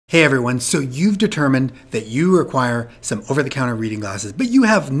Hey everyone, so you've determined that you require some over-the-counter reading glasses, but you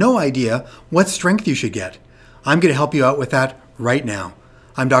have no idea what strength you should get. I'm going to help you out with that right now.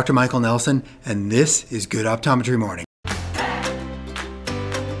 I'm Dr. Michael Nelson, and this is Good Optometry Morning.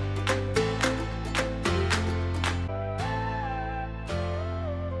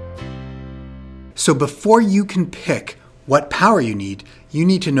 So before you can pick what power you need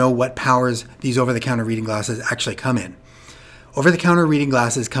to know what powers these over-the-counter reading glasses actually come in. Over-the-counter reading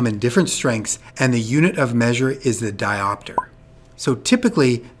glasses come in different strengths, and the unit of measure is the diopter. So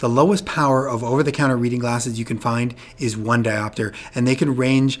typically, the lowest power of over-the-counter reading glasses you can find is 1 diopter, and they can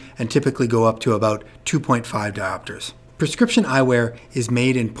range and typically go up to about 2.5 diopters. Prescription eyewear is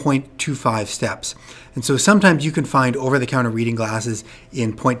made in 0.25 steps, and so sometimes you can find over-the-counter reading glasses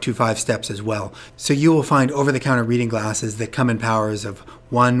in 0.25 steps as well. So you will find over-the-counter reading glasses that come in powers of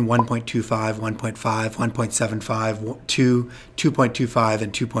 1, 1.25, 1.5, 1.75, 2, 2.25,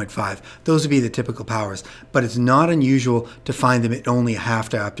 and 2.5. Those would be the typical powers, but it's not unusual to find them at only a half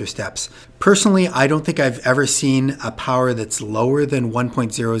diopter steps. Personally, I don't think I've ever seen a power that's lower than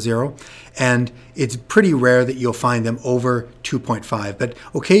 1.00, and it's pretty rare that you'll find them over 2.5, but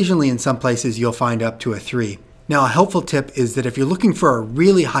occasionally in some places you'll find up to a 3. Now, a helpful tip is that if you're looking for a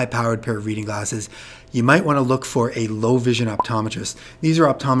really high-powered pair of reading glasses, you might want to look for a low-vision optometrist. These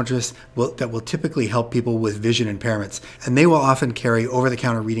are optometrists that will typically help people with vision impairments, and they will often carry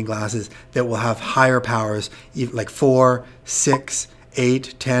over-the-counter reading glasses that will have higher powers, like 4, 6,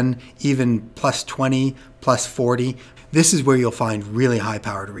 8, 10, even plus 20, plus 40. This is where you'll find really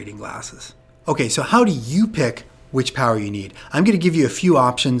high-powered reading glasses. Okay, so how do you pick which power you need? I'm going to give you a few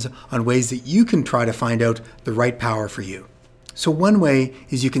options on ways that you can try to find out the right power for you. So one way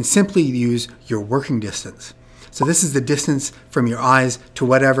is you can simply use your working distance. So this is the distance from your eyes to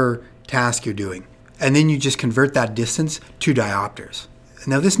whatever task you're doing. And then you just convert that distance to diopters.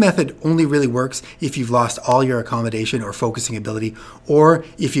 Now this method only really works if you've lost all your accommodation or focusing ability, or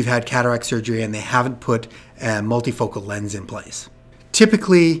if you've had cataract surgery and they haven't put a multifocal lens in place.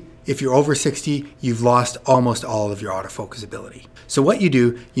 Typically, if you're over 60, you've lost almost all of your autofocus ability. So what you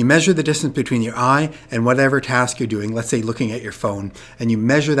do, you measure the distance between your eye and whatever task you're doing, let's say looking at your phone, and you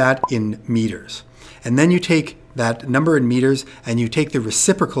measure that in meters. And then you take that number in meters and you take the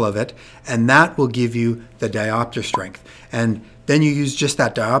reciprocal of it, and that will give you the diopter strength. And then you use just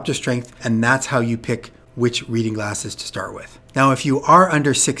that diopter strength, and that's how you pick which reading glasses to start with. Now, if you are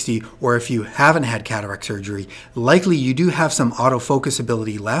under 60 or if you haven't had cataract surgery, likely you do have some autofocus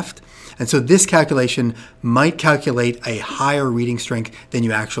ability left. And so this calculation might calculate a higher reading strength than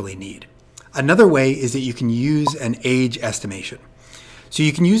you actually need. Another way is that you can use an age estimation. So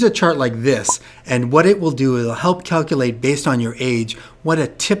you can use a chart like this, and what it will do, it'll help calculate based on your age what a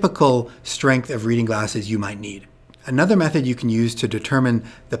typical strength of reading glasses you might need. Another method you can use to determine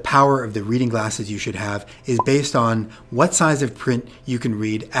the power of the reading glasses you should have is based on what size of print you can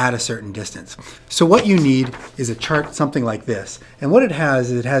read at a certain distance. So what you need is a chart something like this. And what it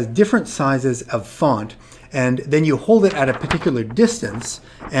has is it has different sizes of font, and then you hold it at a particular distance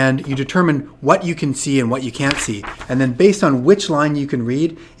and you determine what you can see and what you can't see. And then based on which line you can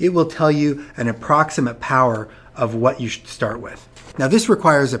read, it will tell you an approximate power of what you should start with. Now this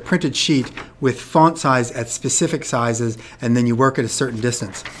requires a printed sheet with font size at specific sizes, and then you work at a certain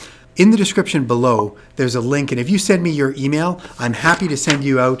distance. In the description below, there's a link, and if you send me your email, I'm happy to send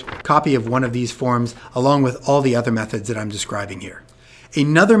you out a copy of one of these forms along with all the other methods that I'm describing here.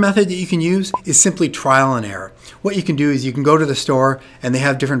 Another method that you can use is simply trial and error. What you can do is you can go to the store and they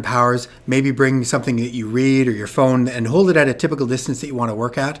have different powers, maybe bring something that you read or your phone and hold it at a typical distance that you want to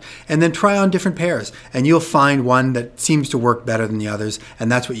work at, and then try on different pairs, and you'll find one that seems to work better than the others,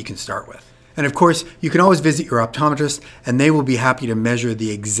 and that's what you can start with. And of course, you can always visit your optometrist and they will be happy to measure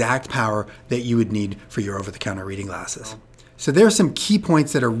the exact power that you would need for your over-the-counter reading glasses. So there are some key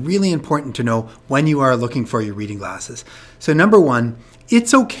points that are really important to know when you are looking for your reading glasses. So number one,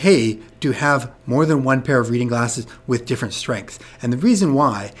 it's okay to have more than one pair of reading glasses with different strengths. And the reason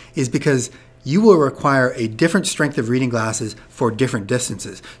why is because you will require a different strength of reading glasses for different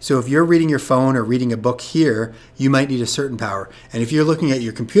distances. So if you're reading your phone or reading a book here, you might need a certain power. And if you're looking at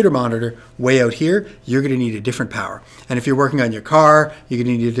your computer monitor way out here, you're going to need a different power. And if you're working on your car, you're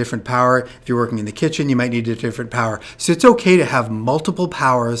going to need a different power. If you're working in the kitchen, you might need a different power. So it's okay to have multiple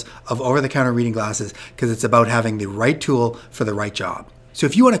powers of over-the-counter reading glasses because it's about having the right tool for the right job. So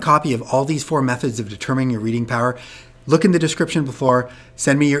if you want a copy of all these 4 methods of determining your reading power, look in the description before,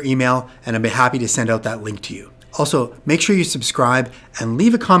 send me your email, and I'll be happy to send out that link to you. Also, make sure you subscribe and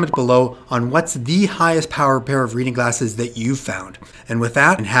leave a comment below on what's the highest power pair of reading glasses that you've found. And with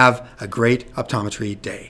that, have a great optometry day.